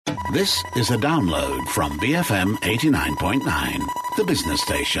This is a download from BFM 89.9, the business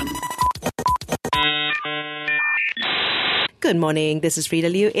station. Good morning, this is Frida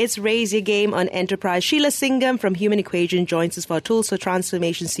Liu. It's Raise Your Game on Enterprise. Sheila Singam from Human Equation joins us for our Tools for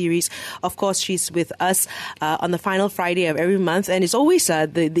Transformation series. Of course, she's with us on the final Friday of every month, and it's always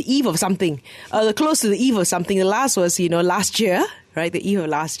the eve of something, close to the eve of something. The last was, last year. Right, the eve of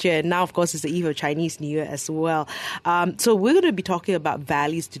last year. And now, of course, it's the eve of Chinese New Year as well. So we're going to be talking about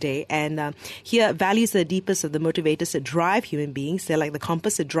values today. And here, values are the deepest of the motivators that drive human beings. They're like the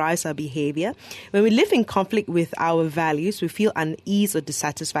compass that drives our behavior. When we live in conflict with our values, we feel unease or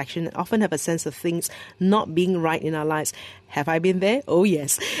dissatisfaction and often have a sense of things not being right in our lives. Have I been there? Oh,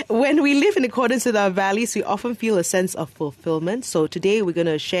 yes. When we live in accordance with our values, we often feel a sense of fulfillment. So today we're going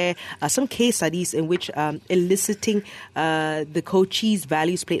to share some case studies in which eliciting the coachees'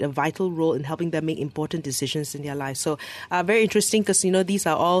 values played a vital role in helping them make important decisions in their lives. So very interesting because, these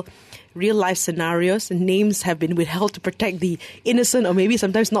are all real life scenarios and names have been withheld to protect the innocent or maybe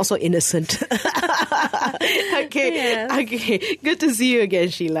sometimes not so innocent. Okay. Yes. Okay. Good to see you again,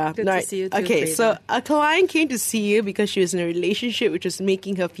 Sheila. Good to see you too, Okay, Frida. so a client came to see you because she was in a relationship which was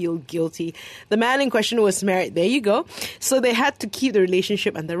making her feel guilty. The man in question was married. There you go. So they had to keep the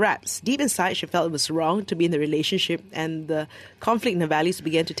relationship under wraps. Deep inside, she felt it was wrong to be in the relationship, and the conflict in her values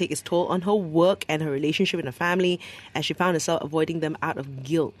began to take its toll on her work and her relationship in her family, and she found herself avoiding them out of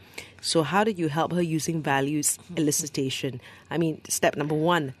guilt. So how did you help her using values elicitation? I mean, step number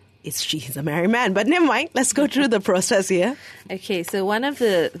one is she's a married man, but never mind. Let's go through the process here. Okay, so one of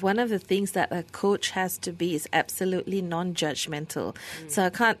the things that a coach has to be is absolutely non-judgmental. So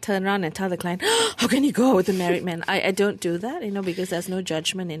I can't turn around and tell the client, how can you go with a married man? I don't do that, because there's no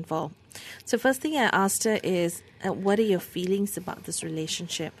judgment involved. So first thing I asked her is, what are your feelings about this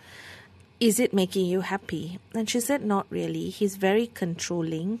relationship? Is it making you happy? And she said, not really. He's very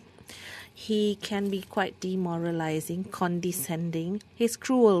controlling. He can be quite demoralizing, condescending. He's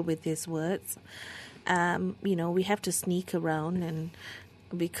cruel with his words. We have to sneak around and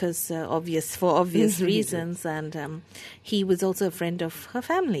because for obvious reasons. And he was also a friend of her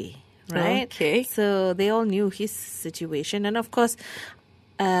family, right? Okay. So they all knew his situation. And of course,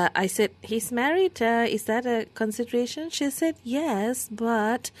 I said, he's married. Is that a consideration? She said, yes,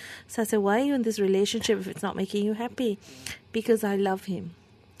 but... So I said, why are you in this relationship if it's not making you happy? Because I love him.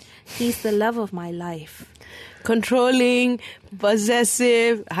 He's the love of my life. Controlling,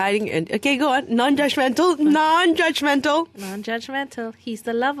 possessive, hiding. Okay, go on. Non-judgmental. Non-judgmental. He's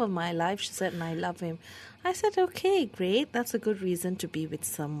the love of my life, she said, and I love him. I said, okay, great. That's a good reason to be with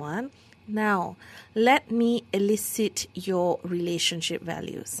someone. Now, let me elicit your relationship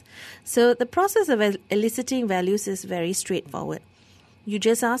values. So the process of eliciting values is very straightforward. You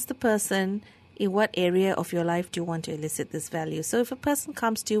just ask the person, in what area of your life do you want to elicit this value? So if a person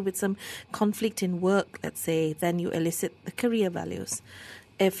comes to you with some conflict in work, let's say, then you elicit the career values.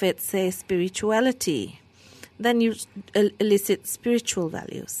 If it's, say, spirituality, then you elicit spiritual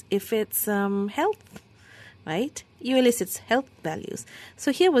values. If it's health, right, you elicit health values.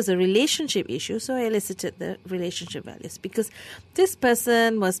 So here was a relationship issue, so I elicited the relationship values because this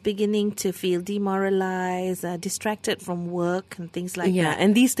person was beginning to feel demoralized, distracted from work and things like that. Yeah,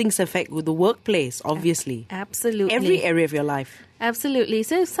 and these things affect the workplace, obviously. Absolutely. Every area of your life. Absolutely.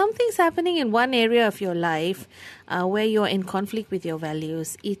 So if something's happening in one area of your life where you're in conflict with your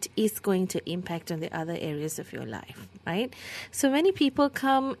values, it is going to impact on the other areas of your life, right? So many people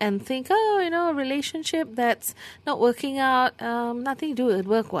come and think, a relationship that's not working out, nothing to do with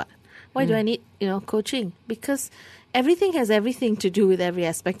work. Why do I need, coaching? Because everything has everything to do with every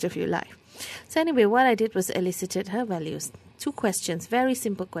aspect of your life. So anyway, what I did was elicited her values. 2 questions, very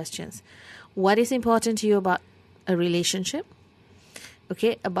simple questions. What is important to you about a relationship?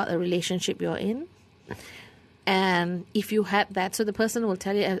 Okay, about the relationship you're in. And if you had that, so the person will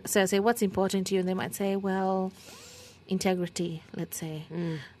tell you, so I say, what's important to you? And they might say, well, integrity, let's say,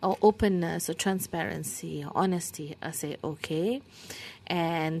 or openness, or transparency, or honesty. I say, okay.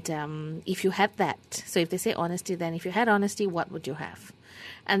 And if you had that, so if they say honesty, then if you had honesty, what would you have?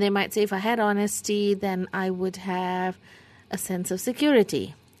 And they might say, if I had honesty, then I would have a sense of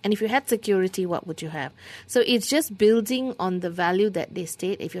security. And if you had security, what would you have? So it's just building on the value that they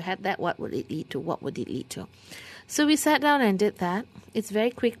state. If you had that, what would it lead to? What would it lead to? So we sat down and did that. It's a very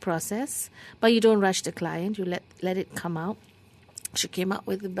quick process, but you don't rush the client. You let it come out. She came up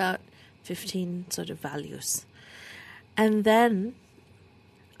with about 15 sort of values. And then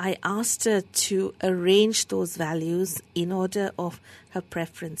I asked her to arrange those values in order of her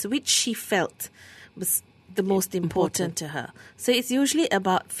preference, which she felt was the most important to her. So it's usually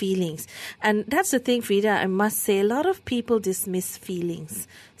about feelings. And that's the thing, Frida, I must say, a lot of people dismiss feelings,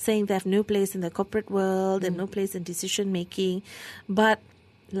 saying they have no place in the corporate world, they have no place in decision making. But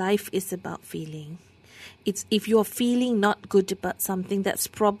life is about feeling. It's if you're feeling not good about something, that's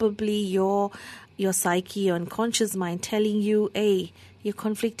probably your psyche, your unconscious mind telling you, hey, you're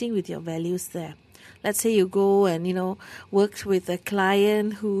conflicting with your values there. Let's say you go and, worked with a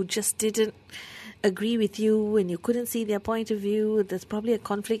client who just didn't agree with you and you couldn't see their point of view. There's probably a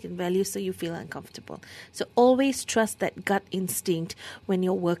conflict in values, so you feel uncomfortable. So always trust that gut instinct when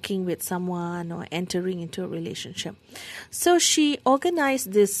you're working with someone or entering into a relationship. So she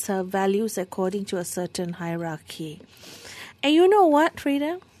organized these values according to a certain hierarchy. And you know what,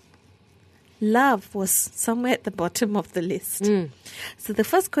 Frida? Love was somewhere at the bottom of the list. So the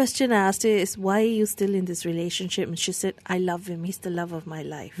first question I asked her is, why are you still in this relationship? And she said, I love him. He's the love of my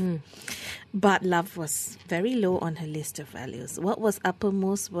life. But love was very low on her list of values. What was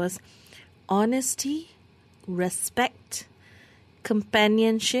uppermost was honesty, respect,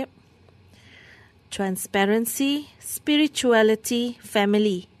 companionship, transparency, spirituality,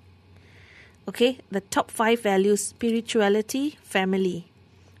 family. Okay, the top 5 values, spirituality, family,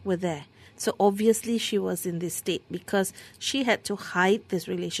 were there. So obviously she was in this state because she had to hide this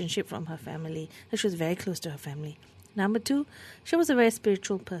relationship from her family. And she was very close to her family. Number 2, she was a very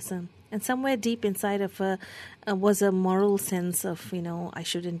spiritual person. And somewhere deep inside of her was a moral sense of, I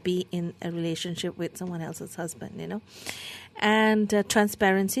shouldn't be in a relationship with someone else's husband, And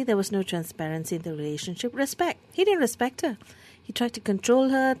transparency, there was no transparency in the relationship. Respect, he didn't respect her. He tried to control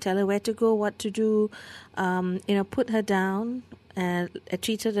her, tell her where to go, what to do, put her down. And I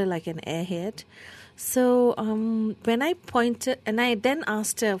treated her like an airhead. So when I pointed, and I then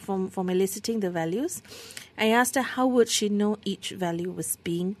asked her from eliciting the values, I asked her how would she know each value was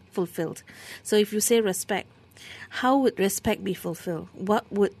being fulfilled. So if you say respect, how would respect be fulfilled? What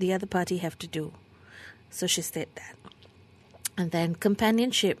would the other party have to do? So she said that. And then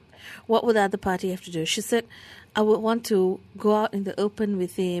companionship, what would the other party have to do? She said, I would want to go out in the open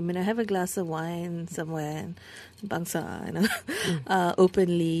with him and have a glass of wine somewhere and bangsa,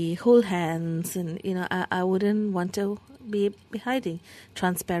 openly, hold hands, and I wouldn't want to be hiding.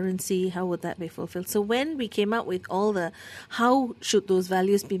 Transparency, how would that be fulfilled? So when we came up with all the how should those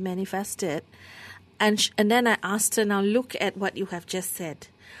values be manifested, and then I asked her, now look at what you have just said.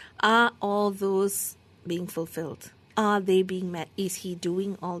 Are all those being fulfilled? Are they being met? Is he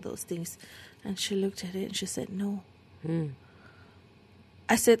doing all those things? And she looked at it and she said, no.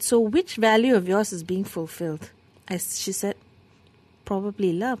 I said, so which value of yours is being fulfilled? She said,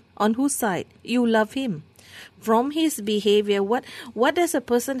 probably love. On whose side? You love him. From his behavior, what does a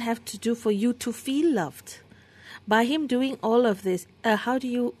person have to do for you to feel loved? By him doing all of this, how do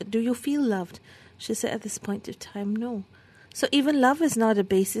you feel loved? She said, at this point of time, no. So even love is not a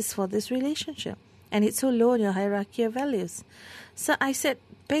basis for this relationship. And it's so low in your hierarchy of values. So I said,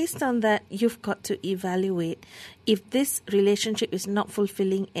 based on that, you've got to evaluate if this relationship is not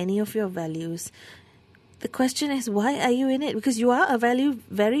fulfilling any of your values. The question is, why are you in it? Because you are a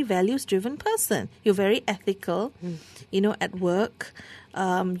very values-driven person. You're very ethical, at work.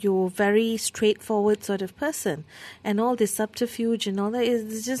 You're a very straightforward sort of person. And all this subterfuge and all that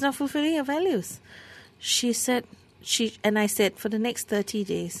is just not fulfilling your values. She said, and I said, for the next 30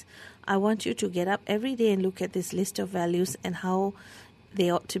 days, I want you to get up every day and look at this list of values and how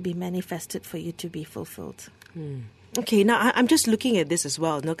they ought to be manifested for you to be fulfilled. Okay, now I'm just looking at this as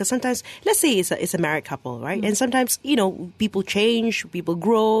well, because sometimes, let's say it's a married couple, right? And sometimes, people change, people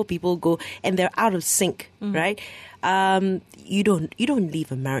grow, people go, and they're out of sync, right? You don't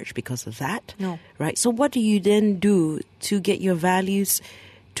leave a marriage because of that, no, right? So what do you then do to get your values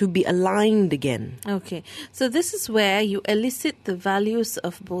to be aligned again? Okay, so this is where you elicit the values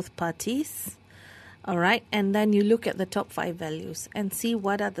of both parties. All right, and then you look at the top 5 values and see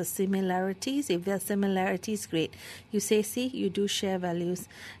what are the similarities. If there are similarities, great. You say, see, you do share values.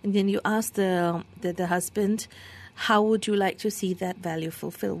 And then you ask the husband, how would you like to see that value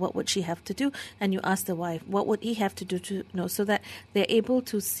fulfilled? What would she have to do? And you ask the wife, what would he have to do to know, so that they're able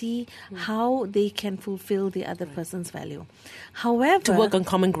to see how they can fulfill the other person's value. However, to work on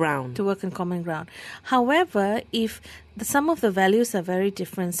common ground. However, if some of the values are very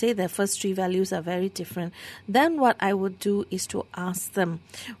different, say their first 3 values are very different, then what I would do is to ask them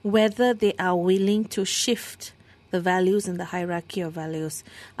whether they are willing to shift the values in the hierarchy of values.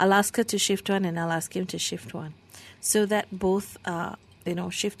 I'll ask her to shift one and I'll ask him to shift one, so that both are,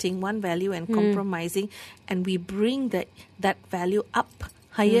 shifting one value and compromising, and we bring that value up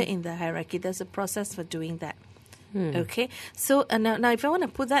higher in the hierarchy. There's a process for doing that. Okay, so now if I want to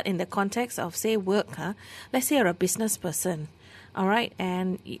put that in the context of, say, work, let's say you're a business person. All right,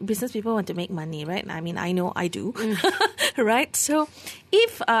 and business people want to make money, right? I mean, I know I do, right? So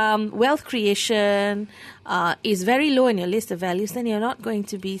if wealth creation is very low in your list of values, then you're not going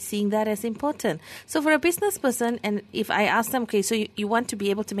to be seeing that as important. So for a business person, and if I ask them, okay, so you want to be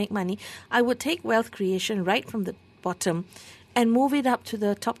able to make money, I would take wealth creation right from the bottom and move it up to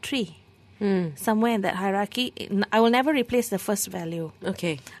the top 3. Somewhere in that hierarchy. I will never replace the first value.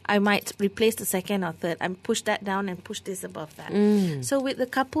 Okay. I might replace the second or third. I push that down and push this above that. So with the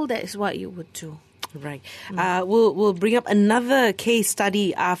couple, that is what you would do. Right. We'll bring up another case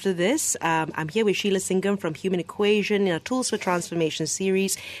study after this. I'm here with Sheila Singam from Human Equation in our Tools for Transformation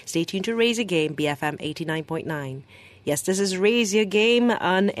series. Stay tuned to Raise Your Game, BFM 89.9. Yes, this is Raise Your Game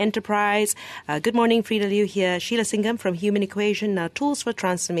on Enterprise. Good morning, Frida Liu here. Sheila Singam from Human Equation, our Tools for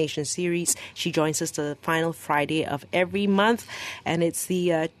Transformation series. She joins us the final Friday of every month, and it's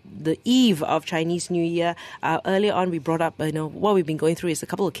the eve of Chinese New Year. Earlier on, we brought up, what we've been going through is a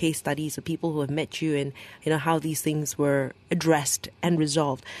couple of case studies of people who have met you and, how these things were addressed and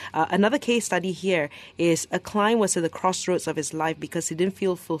resolved. Another case study here is a client was at the crossroads of his life because he didn't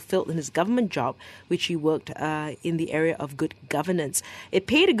feel fulfilled in his government job, which he worked in the area of good governance. It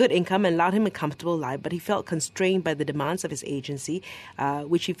paid a good income and allowed him a comfortable life, but he felt constrained by the demands of his agency,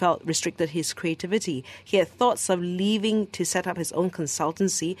 which he felt restricted his creativity. He had thoughts of leaving to set up his own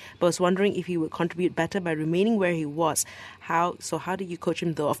consultancy, but was wondering if he would contribute better by remaining where he was. How did you coach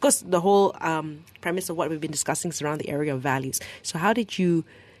him, though? Of course, the whole premise of what we've been discussing is around the area of values. So how did you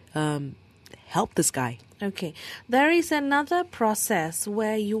help this guy? Okay. There is another process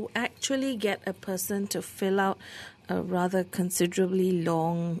where you actually get a person to fill out a rather considerably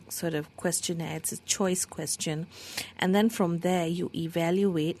long sort of questionnaire. It's a choice question. And then from there, you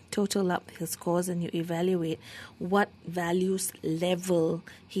evaluate, total up his scores, and you evaluate what values level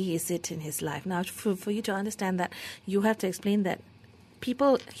he is at in his life. Now, for you to understand that, you have to explain that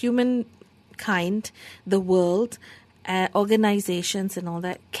people, humankind, the world, organizations and all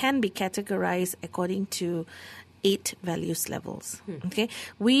that can be categorized according to 8 values levels. Okay,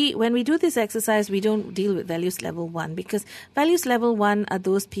 when we do this exercise, we don't deal with values level 1, because values level 1 are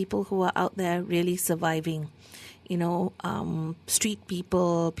those people who are out there really surviving. Street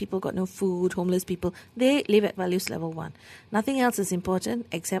people got no food, homeless people, they live at values level 1. Nothing else is important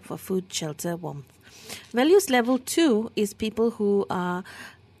except for food, shelter, warmth. Values level 2 is people who are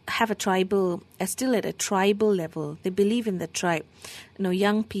still at a tribal level. They believe in the tribe.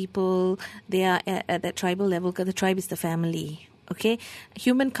 Young people, they are at that tribal level because the tribe is the family. Okay,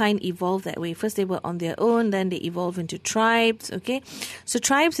 humankind evolved that way. First they were on their own, then they evolved into tribes. Okay, so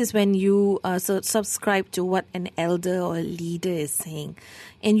tribes is when you subscribe to what an elder or a leader is saying.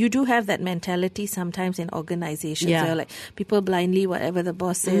 And you do have that mentality sometimes in organizations where like people blindly, whatever the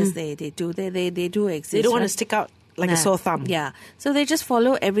boss says, they do. They do exist. They don't want to stick out like a sore thumb. Yeah. So they just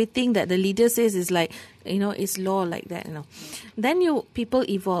follow everything that the leader says is like, it's law like that, Then people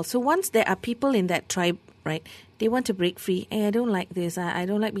evolve. So once there are people in that tribe, right, they want to break free. Hey, I don't like this. I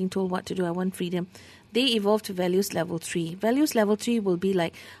don't like being told what to do. I want freedom. They evolve to values level 3. Values level 3 will be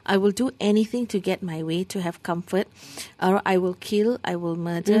like, I will do anything to get my way, to have comfort, or I will kill, I will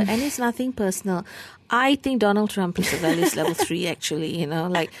murder, and it's nothing personal. I think Donald Trump is a values level 3, actually,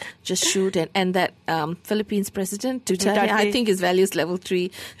 like just shoot. And that Philippines president, Duterte, I think is values level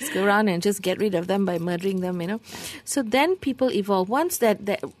 3. Just go around and just get rid of them by murdering them, So then people evolve. Once that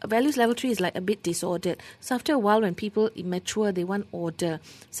values level 3 is like a bit disordered. So after a while, when people mature, they want order.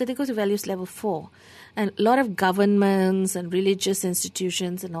 So they go to values level 4. And a lot of governments and religious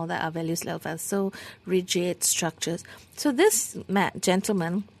institutions and all that are values level 5. So rigid structures. So this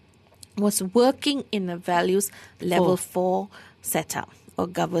gentleman was working in a values level 4 setup or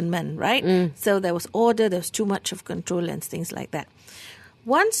government, right? So there was order, there was too much of control and things like that.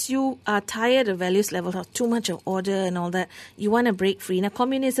 Once you are tired of values level of too much of order and all that, you want to break free. Now,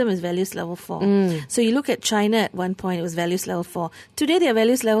 communism is values level 4. So you look at China at one point, it was values level 4. Today, they're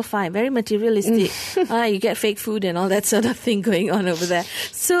values level 5, very materialistic. You get fake food and all that sort of thing going on over there.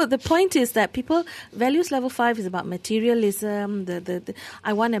 So the point is that values level 5 is about materialism,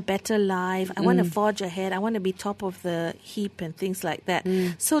 I want a better life, I want to forge ahead, I want to be top of the heap and things like that.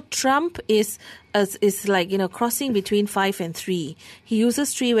 So Trump is is like, crossing between 5 and 3. He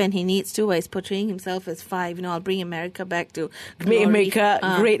uses 3 when he needs to, where he's portraying himself as 5. I'll bring America back to glory. Make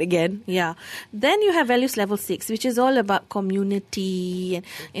America great again. Yeah. Then you have values level 6, which is all about community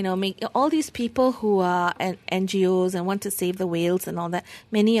and, make all these people who are NGOs and want to save the whales and all that.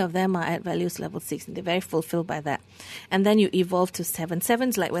 Many of them are at values level 6 and they're very fulfilled by that. And then you evolve to 7.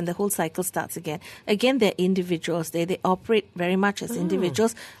 7's like when the whole cycle starts again. Again, they're individuals. They operate very much as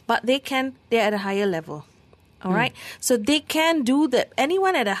individuals, but they're at a higher level. All right. So they can do that.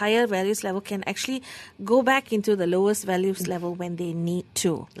 Anyone at a higher values level can actually go back into the lowest values level when they need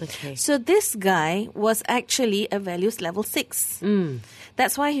to. Okay. So this guy was actually a values level 6.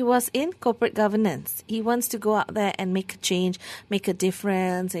 That's why he was in corporate governance. He wants to go out there and make a change, make a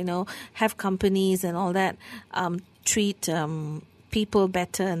difference, have companies and all that, treat people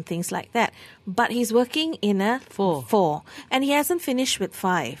better and things like that. But he's working in a 4. And he hasn't finished with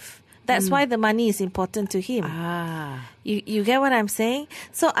 5. That's why the money is important to him. You get what I'm saying?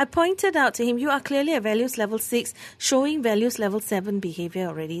 So I pointed out to him, you are clearly a values level 6, showing values level 7 behavior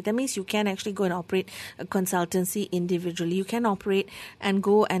already. That means you can actually go and operate a consultancy individually. You can operate and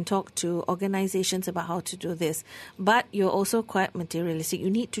go and talk to organizations about how to do this. But you're also quite materialistic. You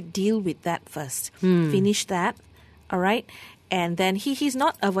need to deal with that first. Finish that. All right? And then he's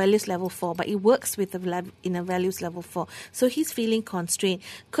not a values level 4, but he works with in a values level 4. So he's feeling constrained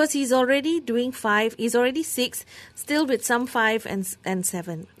because he's already doing 5. He's already 6, still with some 5 and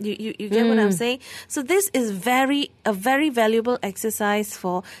 7. You get what I'm saying? So this is a very valuable exercise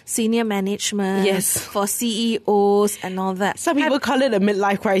for senior management, yes, for CEOs and all that. Some people call it a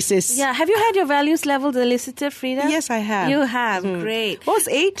midlife crisis. Yeah. Have you had your values levels elicited, Frida? Yes, I have. You have. Great. What's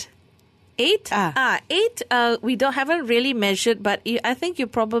 8? 8? 8, we haven't really measured, but I think you're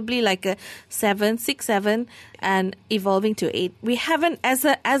probably like a 7, 6, 7, and evolving to 8. We haven't, as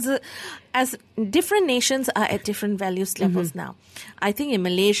different nations are at different values levels now. I think in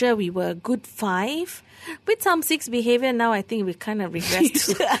Malaysia, we were a good 5. With some 6 behavior now, I think we kind of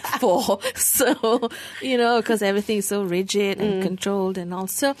regressed to 4. So, because everything is so rigid and controlled and all.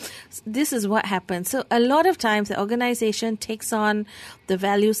 So this is what happens. So a lot of times the organization takes on the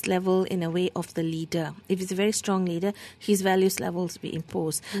values level in a way of the leader. If it's a very strong leader, his values levels be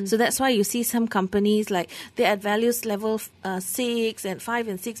imposed. So that's why you see some companies like they're at values level 6 and 5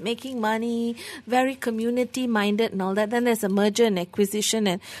 and 6, making money, very community minded and all that. Then there's a merger and acquisition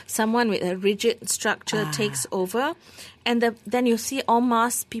and someone with a rigid structure takes over, and then you see en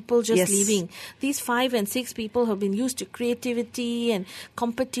masse people just leaving. These 5 and 6 people have been used to creativity and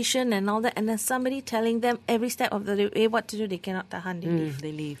competition and all that, and there's somebody telling them every step of the way what to do. They cannot tahan.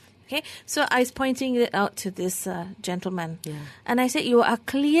 They leave. Okay, so I was pointing it out to this gentleman, and I said, you are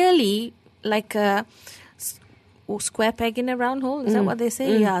clearly like a square peg in a round hole. Is that what they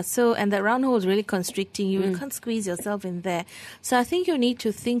say? Yeah. So, and the round hole is really constricting you. You can't squeeze yourself in there. So I think you need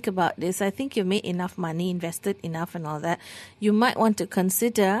to think about this. I think you've made enough money, invested enough and all that. You might want to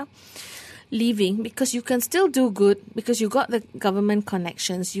consider leaving, because you can still do good, because you got the government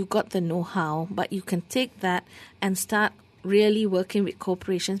connections, you got the know-how, but you can take that and start really working with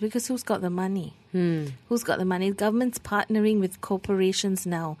corporations, because who's got the money? Who's got the money? The government's partnering with corporations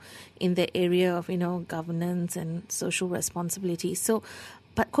now in the area of, governance and social responsibility. So,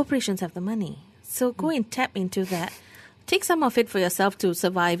 but corporations have the money. So go and tap into that. Take some of it for yourself to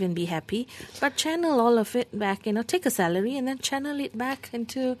survive and be happy, but channel all of it back, take a salary and then channel it back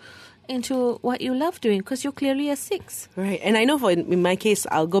into what you love doing, because you're clearly a 6. Right. And I know in my case,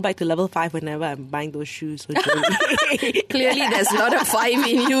 I'll go back to level 5 whenever I'm buying those shoes. Clearly, there's a lot of 5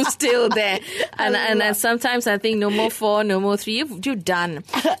 in you still there. And sometimes I think no more 4, no more 3. You're done.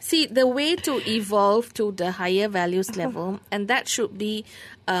 See, the way to evolve to the higher values level, and that should be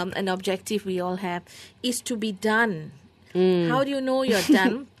an objective we all have, is to be done. How do you know you're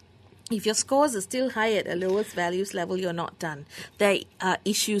done? If your scores are still high at a lowest values level, you're not done. There are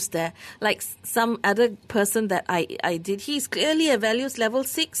issues there. Like some other person that I did, he's clearly a values level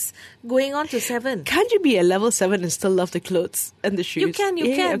 6 going on to 7. Can't you be a level 7 and still love the clothes and the shoes? You can.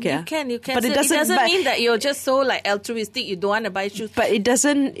 But so it doesn't mean that you're just so like altruistic, you don't want to buy shoes. But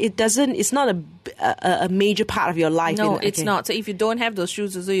it's not a major part of your life. No, it's not. So if you don't have those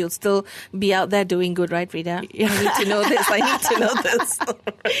shoes, also you'll still be out there doing good, right, Frida? Yeah. I need to know this.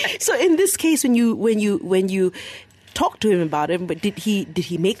 So in this case, when you talk to him about it, but did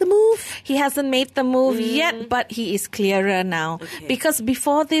he make the move? He hasn't made the move yet, but he is clearer now. Okay. Because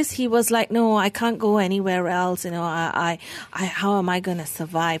before this, he was like, no, I can't go anywhere else. I how am I going to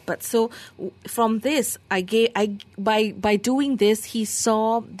survive? But so from this, by doing this, he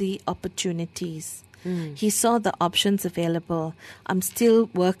saw the opportunities. He saw the options available. I'm still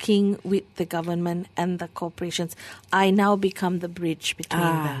working with the government and the corporations. I now become the bridge between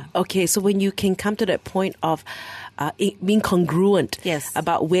them. Okay, so when you can come to that point of being congruent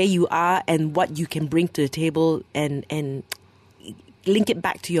about where you are and what you can bring to the table and link it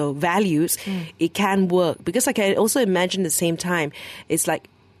back to your values, it can work. Because I can also imagine at the same time, it's like,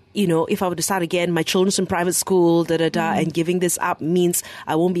 if I were to start again, my children's in private school, and giving this up means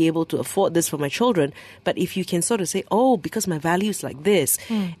I won't be able to afford this for my children. But if you can sort of say, because my value is like this,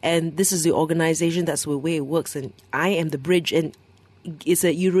 and this is the organization, that's the way it works, and I am the bridge, and it's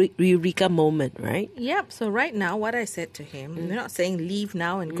a eureka moment, right? Yep. So right now, what I said to him, we're not saying leave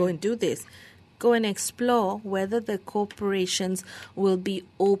now and go and do this. Go and explore whether the corporations will be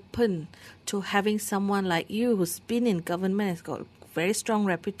open to having someone like you who's been in government, has got very strong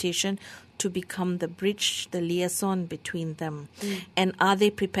reputation, to become the bridge, the liaison between them. And are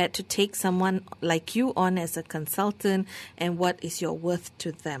they prepared to take someone like you on as a consultant, and what is your worth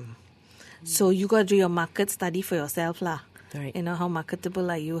to them? So you got to do your market study for yourself lah. Right. How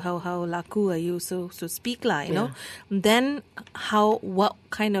marketable are you? How laku are you? So speak lah, know. Then what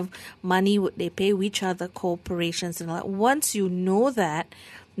kind of money would they pay? Which are the corporations and all that? Once you know that,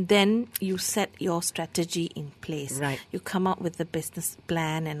 then you set your strategy in place. Right. You come up with the business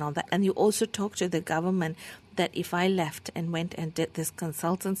plan and all that. And you also talk to the government that if I left and went and did this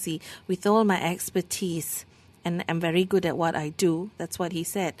consultancy with all my expertise, and I'm very good at what I do, that's what he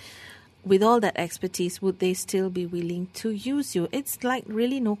said, with all that expertise, would they still be willing to use you? It's like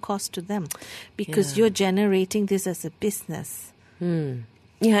really no cost to them, because you're generating this as a business.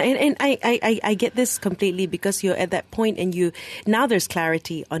 Yeah, and I get this completely, because you're at that point and now there's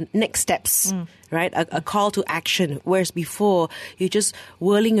clarity on next steps, right? A call to action, whereas before you're just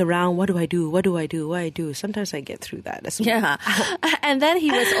whirling around, what do I do? What do I do? What do I do? Sometimes I get through that as well. Yeah. And then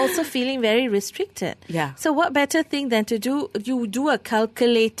he was also feeling very restricted. Yeah. So what better thing than to do a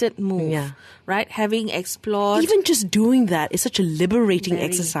calculated move, right? Having explored. Even just doing that is such a liberating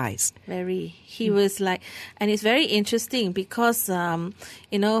exercise. Very. He was like, and it's very interesting because,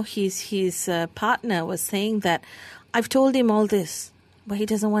 his partner was saying that I've told him all this, but he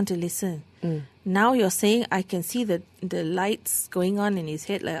doesn't want to listen. Now you're saying I can see the lights going on in his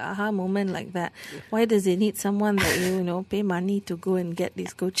head, like aha moment like that. Why does he need someone that pay money to go and get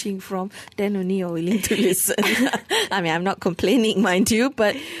this coaching from? Then only you're willing to listen. I mean, I'm not complaining, mind you,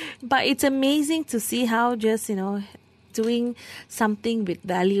 but it's amazing to see how just doing something with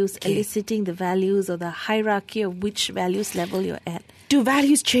values, eliciting the values or the hierarchy of which values level you're at. Do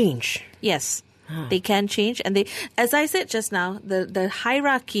values change? Yes. They can change, and as I said just now, the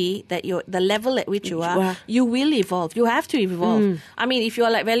hierarchy that the level at which you are, you will evolve. You have to evolve. I mean, if you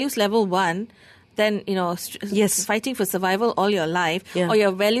are like values level 1, then fighting for survival all your life, or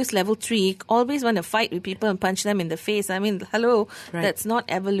your values level 3, always want to fight with people and punch them in the face. I mean, hello, that's not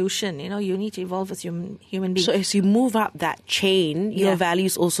evolution. You need to evolve as human beings. So as you move up that chain, your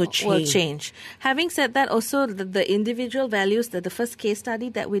values also change. Will change. Having said that, also the individual values, the first case study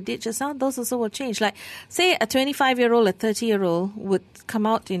that we did just now, those also will change. Like, say a 25-year-old, a 30-year-old would come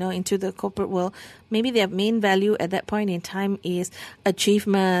out, into the corporate world. Maybe their main value at that point in time is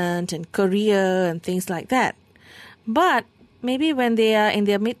achievement and career and things like that. But maybe when they are in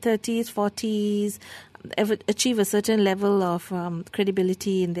their mid-30s, 40s, achieve a certain level of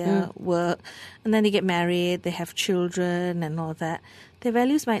credibility in their work, and then they get married, they have children and all that, their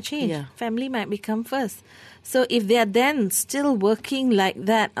values might change. Yeah. Family might become first. So if they are then still working like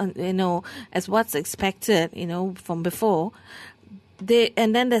that, as what's expected, from before,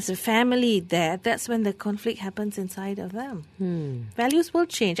 and then there's a family there, that's when the conflict happens inside of them. Values will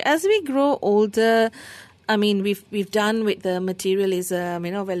change. As we grow older, I mean, we've done with the materialism,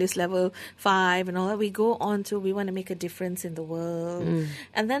 values level 5 and all that. We go on to, we want to make a difference in the world.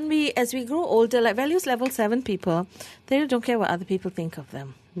 And then as we grow older, like values level 7 people, they don't care what other people think of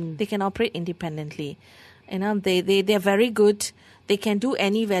them. They can operate independently. They're very good. They can do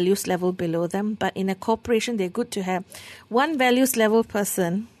any values level below them, but in a corporation, they're good to have one values level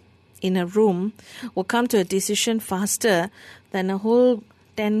person in a room will come to a decision faster than a whole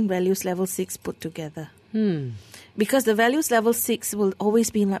 10 values level 6 put together. Because the values level 6 will always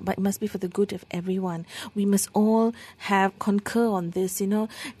be like, but it must be for the good of everyone. We must all concur on this,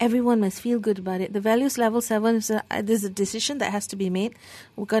 Everyone must feel good about it. The values level 7 is there's a decision that has to be made.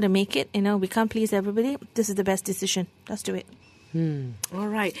 We've got to make it, We can't please everybody. This is the best decision. Let's do it. All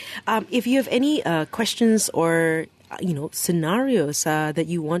right. If you have any questions or scenarios that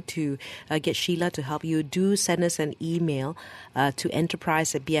you want to get Sheila to help you, do send us an email to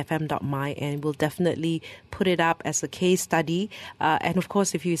enterprise@bfm.my, and we'll definitely put it up as a case study. And of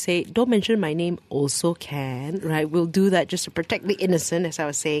course, if you say, don't mention my name, also can, right? We'll do that just to protect the innocent, as I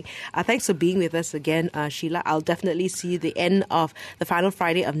was saying. Thanks for being with us again, Sheila. I'll definitely see you the end of the final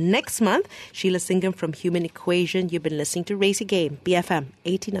Friday of next month. Sheila Singam from Human Equation. You've been listening to Raise Your Game, BFM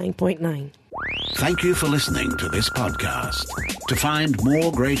 89.9. Thank you for listening to this podcast. To find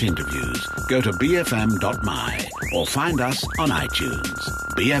more great interviews, go to bfm.my or find us on iTunes.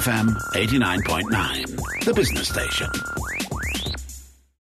 BFM 89.9, the business station.